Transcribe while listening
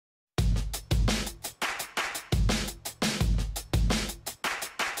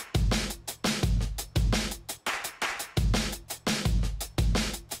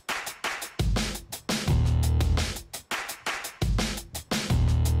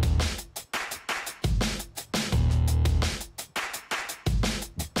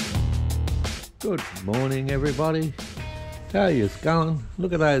Good morning, everybody. How are you going?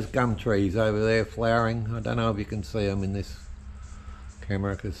 Look at those gum trees over there flowering. I don't know if you can see them in this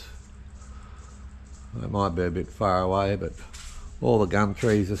camera because they might be a bit far away, but all the gum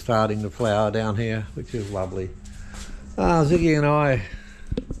trees are starting to flower down here, which is lovely. Ziggy and I,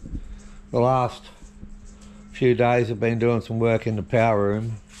 the last few days, have been doing some work in the power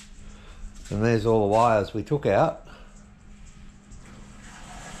room, and there's all the wires we took out.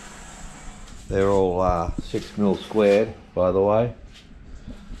 They're all 6mm squared, by the way.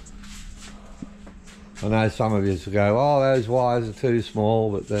 I know some of you go, oh, those wires are too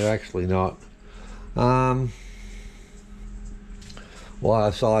small, but they're actually not.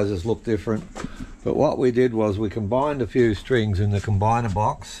 Wire sizes look different, but what we did was we combined a few strings in the combiner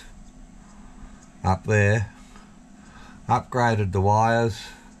box up there, upgraded the wires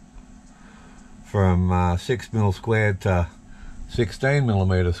from 6mm squared to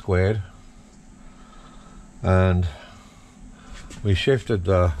 16mm squared, and we shifted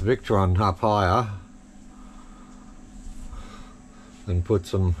the Victron up higher and put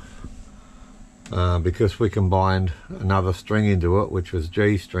some because we combined another string into it, which was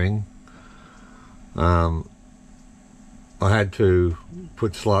G string. I had to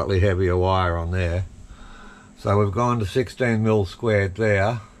put slightly heavier wire on there, so we've gone to 16mm squared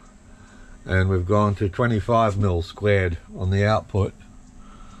there, and we've gone to 25mm squared on the output.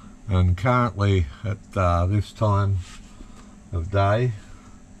 And currently at this time of day,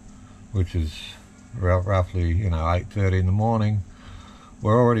 which is roughly 8:30 in the morning,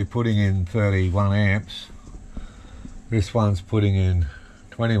 we're already putting in 31 amps. This one's putting in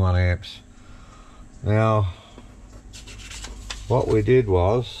 21 amps. Now, what we did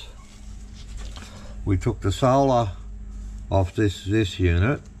was we took the solar off this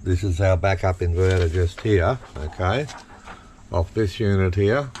unit. This is our backup inverter just here, okay, off this unit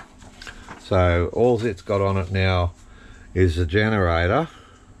here. So all it's got on it now is the generator.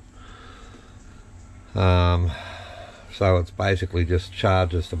 So it's basically just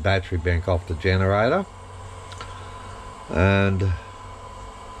charges the battery bank off the generator, and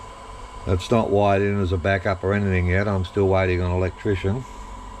it's not wired in as a backup or anything yet. I'm still waiting on an electrician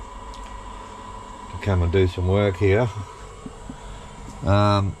to come and do some work here.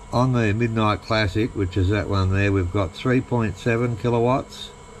 On the Midnight Classic, which is that one there, we've got 3.7 kilowatts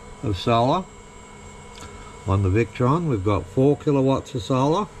of solar. On the Victron we've got 4 kilowatts of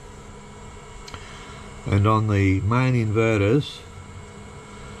solar, and on the main inverters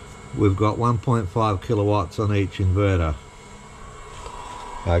we've got 1.5 kilowatts on each inverter.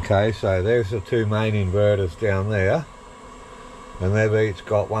 Okay, so there's the two main inverters down there, and they've each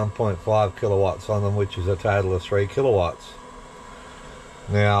got 1.5 kilowatts on them, which is a total of 3 kilowatts.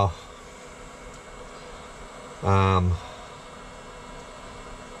 Now,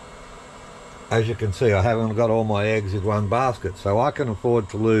 as you can see, I haven't got all my eggs in one basket, so I can afford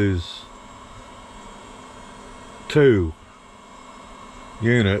to lose 2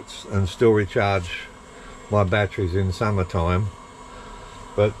 units and still recharge my batteries in summertime.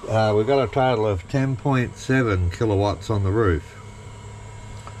 But we've got a total of 10.7 kilowatts on the roof.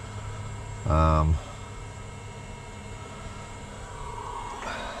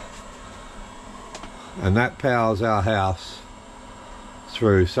 And that powers our house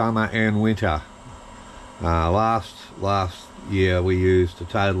through summer and winter. Last year we used a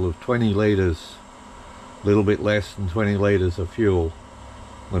total of 20 litres, a little bit less than 20 litres of fuel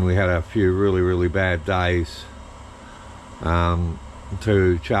when we had a few really bad days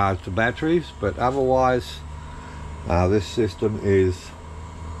to charge the batteries. But otherwise this system is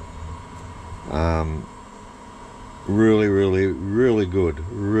really good,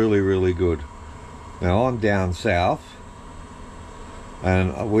 really good. Now I'm down south,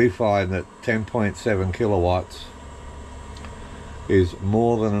 and we find that 10.7 kilowatts is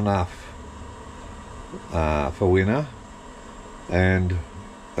more than enough for winter, and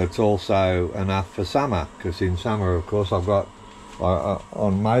it's also enough for summer, because in summer, of course, I've got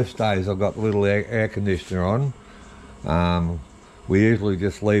on most days I've got the little air conditioner on. We usually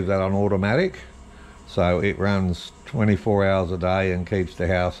just leave that on automatic, so it runs 24 hours a day and keeps the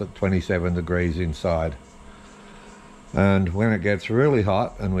house at 27 degrees inside. And when it gets really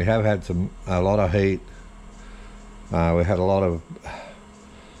hot, and we have had a lot of heat, we had a lot of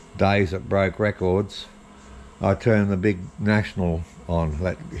days that broke records, I turn the big National on,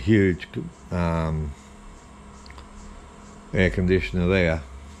 that huge air conditioner there,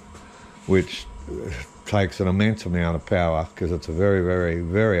 which takes an immense amount of power, because it's a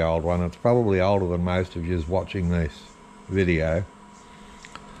very old one. It's probably older than most of you watching this video.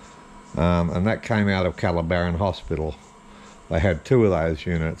 And that came out of Calabaran Hospital. They had 2 of those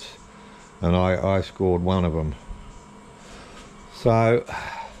units, and I scored one of them. So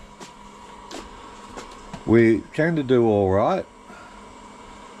we tend to do all right.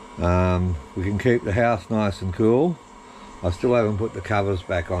 We can keep the house nice and cool. I still haven't put the covers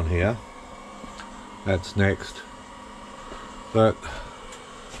back on here. That's next. But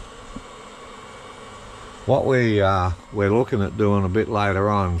what we're looking at doing a bit later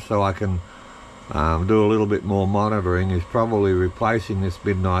on, so I can do a little bit more monitoring, is probably replacing this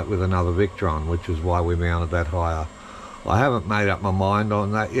Midnight with another Victron, which is why we mounted that higher. I haven't made up my mind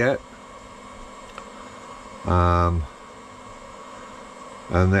on that yet. And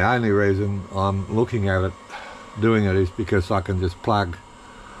the only reason I'm looking at it, doing it, is because I can just plug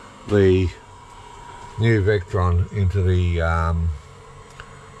the new Victron into the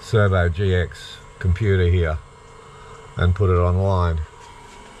Servo GX computer here and put it online.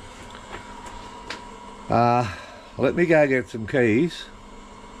 Let me go get some keys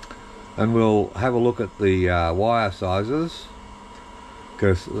and we'll have a look at the wire sizes,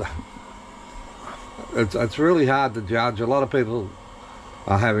 because it's really hard to judge. A lot of people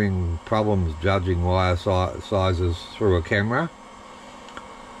are having problems judging wire sizes through a camera,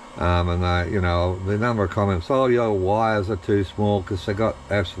 and they, you know, the number of comments, oh, your wires are too small, because they got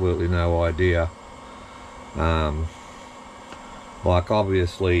absolutely no idea. Like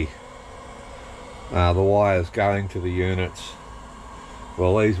obviously the wires going to the units,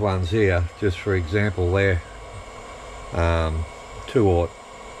 well, these ones here, just for example, they're 2/0,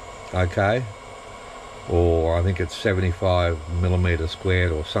 okay, or I think it's 75mm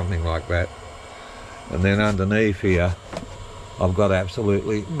squared or something like that. And then underneath here I've got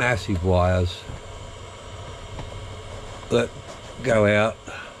absolutely massive wires that go out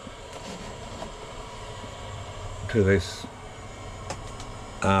to this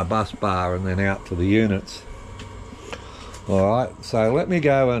bus bar and then out to the units. Alright, so let me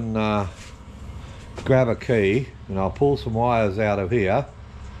go and grab a key, and I'll pull some wires out of here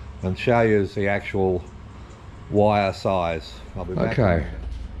and show you the actual wire size. I'll be back. Okay.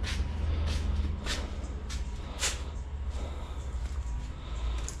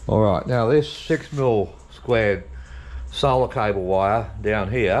 Alright, now this 6mm squared solar cable wire down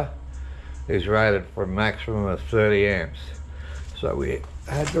here is rated for a maximum of 30 amps. So we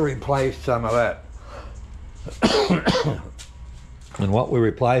had to replace some of that. And what we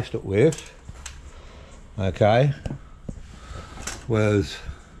replaced it with, okay, was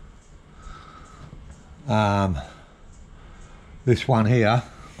this one here.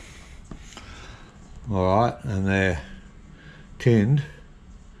 Alright, and they're tinned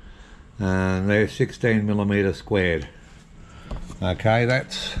and they're 16mm squared. Okay,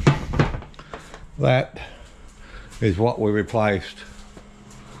 that is what we replaced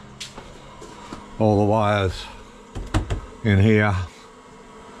all the wires in here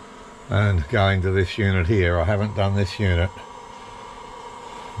and going to this unit here. I haven't done this unit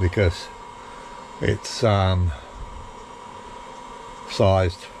because it's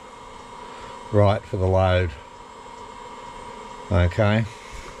sized right for the load, okay,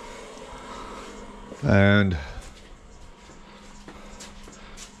 and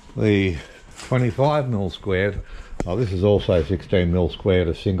the 25mm squared, oh, this is also 16mm squared,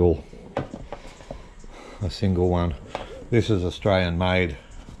 a single one. This is Australian made,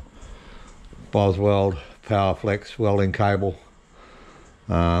 Boswell Powerflex welding cable,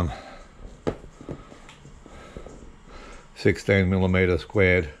 16mm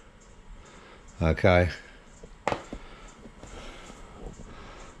squared, okay.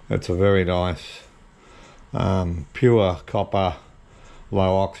 It's a very nice pure copper,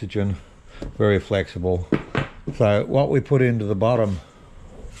 low oxygen, very flexible. So what we put into the bottom,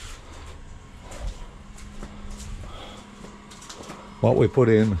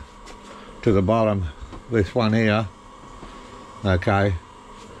 this one here, okay,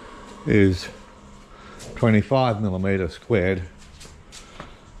 is 25mm squared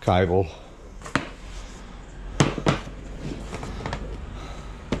cable.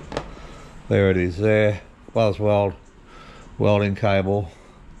 There it is there, Boswell welding cable,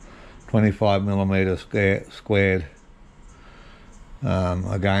 25mm squared,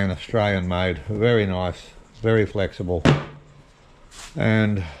 again Australian made, very nice, very flexible.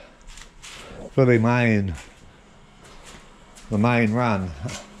 And for the main run,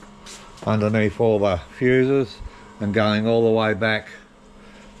 underneath all the fuses and going all the way back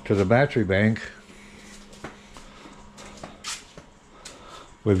to the battery bank,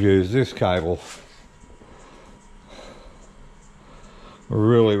 we've used this cable.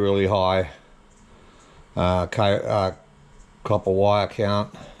 Really high copper wire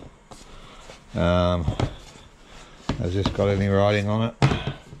count. Has this got any writing on it?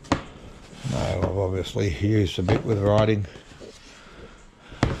 I've obviously used a bit with writing,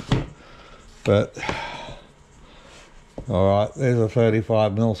 but alright, there's a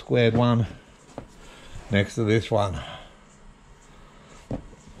 35mm squared one next to this one.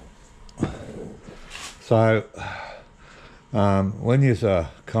 So when you're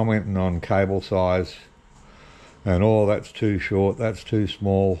commenting on cable size and oh, that's too short, that's too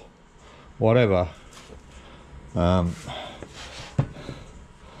small, whatever, I'm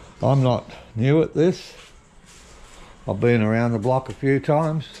not new at this. I've been around the block a few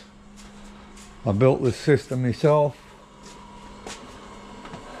times. I built this system myself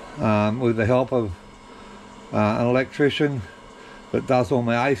with the help of an electrician that does all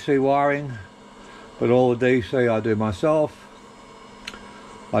my AC wiring, but all the DC I do myself.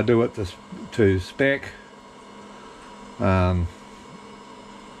 I do it to spec. And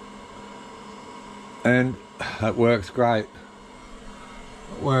it works great.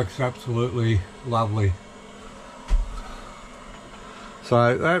 It works absolutely lovely.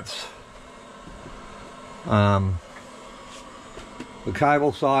 So that's the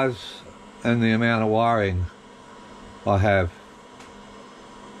cable size and the amount of wiring I have.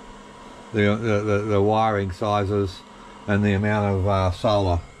 The wiring sizes and the amount of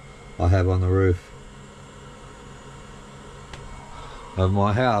solar I have on the roof of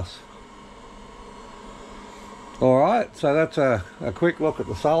my house. Alright, so that's a quick look at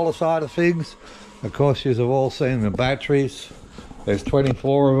the solar side of things. Of course, you've all seen the batteries. There's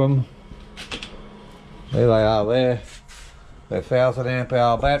 24 of them. There they are there. They're 1000 amp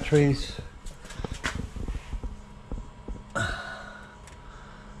hour batteries.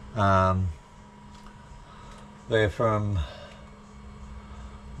 They're from,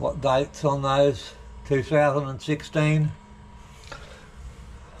 what dates on those? 2016.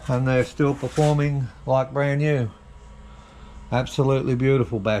 And they're still performing like brand new. Absolutely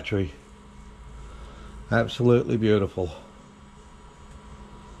beautiful battery. Absolutely beautiful.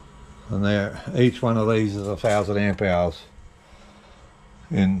 And each one of these is 1000 amp hours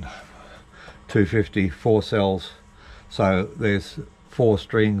in 250 4 cells. So there's 4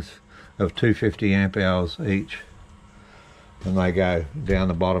 strings of 250 amp hours each, and they go down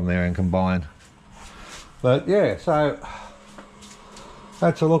the bottom there and combine. But yeah, so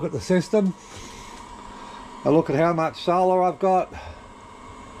that's a look at the system, a look at how much solar I've got,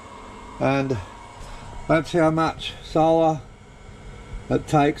 and that's how much solar it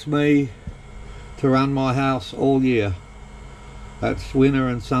takes me to run my house all year. That's winter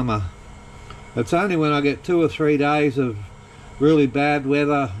and summer. It's only when I get 2 or 3 days of really bad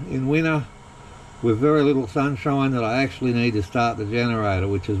weather in winter with very little sunshine that I actually need to start the generator,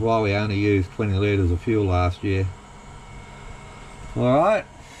 which is why we only used 20 litres of fuel last year. Alright,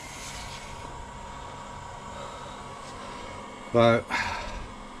 so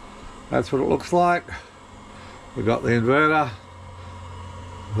that's what it looks like. We've got the inverter,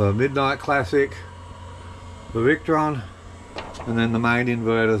 the Midnight Classic, the Victron, and then the main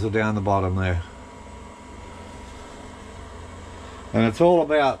inverters are down the bottom there. And it's all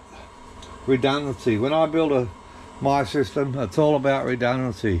about redundancy. When I build my system, it's all about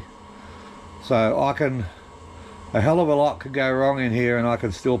redundancy. So a hell of a lot could go wrong in here and I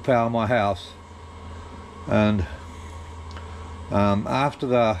can still power my house. And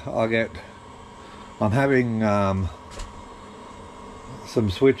after I'm having some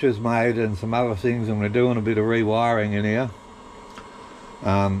switches made and some other things, and we're doing a bit of rewiring in here.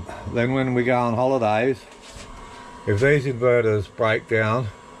 Then when we go on holidays, if these inverters break down,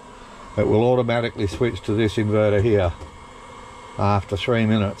 it will automatically switch to this inverter here after 3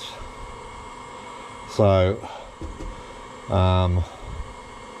 minutes. So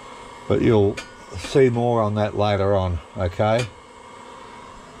but you'll see more on that later on, okay?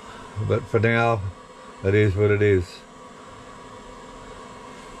 But for now, it is what it is.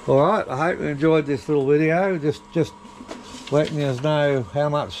 Alright, I hope you enjoyed this little video, just letting us know how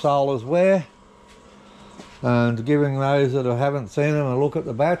much solar's where, and giving those that haven't seen them a look at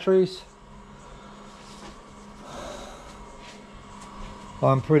the batteries.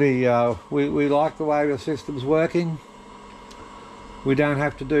 I'm pretty, we like the way the system's working. We don't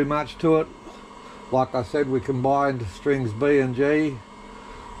have to do much to it. Like I said, we combined strings B and G.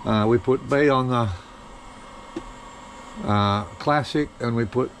 We put B on the Classic, and we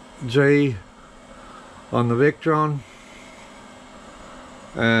put G on the Victron,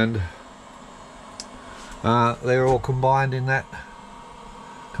 and they're all combined in that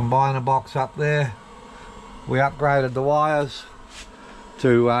combiner box up there. We upgraded the wires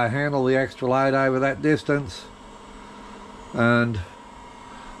to handle the extra load over that distance, and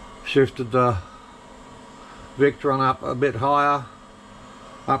shifted the Victron up a bit higher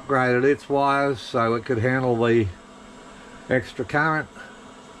upgraded its wires so it could handle the extra current.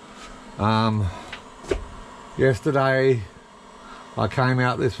 Yesterday I came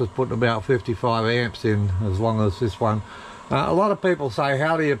out, this was putting about 55 amps in, as long as this one. A lot of people say,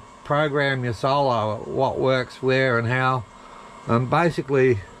 how do you program your solar, what works where and how?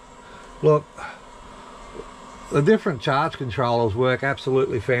 Basically, look, the different charge controllers work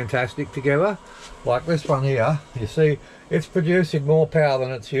absolutely fantastic together. Like this one here, you see it's producing more power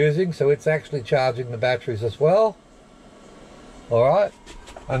than it's using, so it's actually charging the batteries as well. Alright,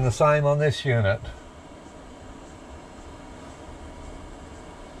 and the same on this unit.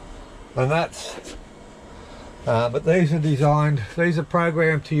 And that's, but these are designed, these are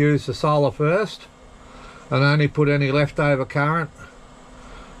programmed to use the solar first and only put any leftover current.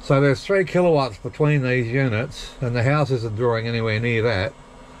 So there's 3 kilowatts between these units, and the house isn't drawing anywhere near that.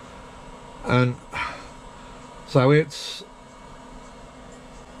 And so it's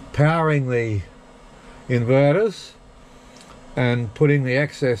powering the inverters and putting the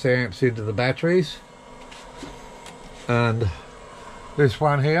excess amps into the batteries. And this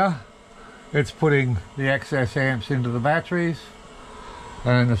one here, it's putting the excess amps into the batteries,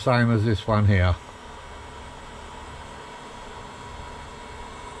 and the same as this one here.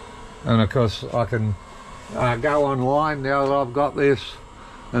 And of course I can go online now that I've got this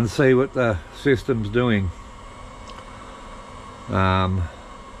and see what the system's doing,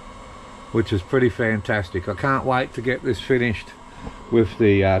 which is pretty fantastic. I can't wait to get this finished with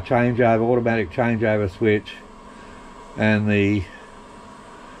the changeover, automatic changeover switch, and the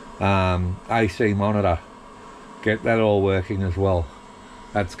AC monitor. Get that all working as well.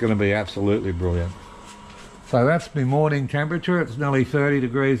 That's going to be absolutely brilliant. So that's my morning temperature. It's nearly 30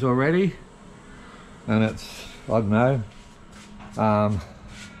 degrees already, and it's, I don't know,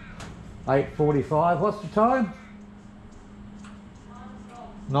 8:45. What's the time?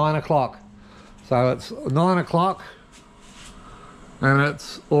 9 o'clock. So it's 9 o'clock and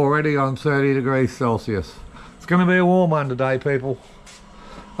it's already on 30 degrees Celsius. It's going to be a warm one today, people.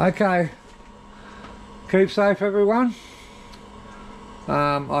 Okay, keep safe everyone.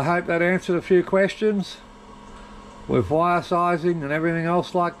 I hope that answered a few questions with wire sizing and everything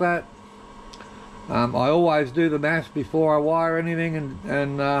else like that. I always do the maths before I wire anything,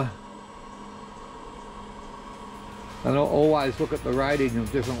 and I always look at the rating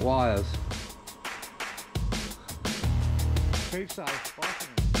of different wires. Keep safe. Bye.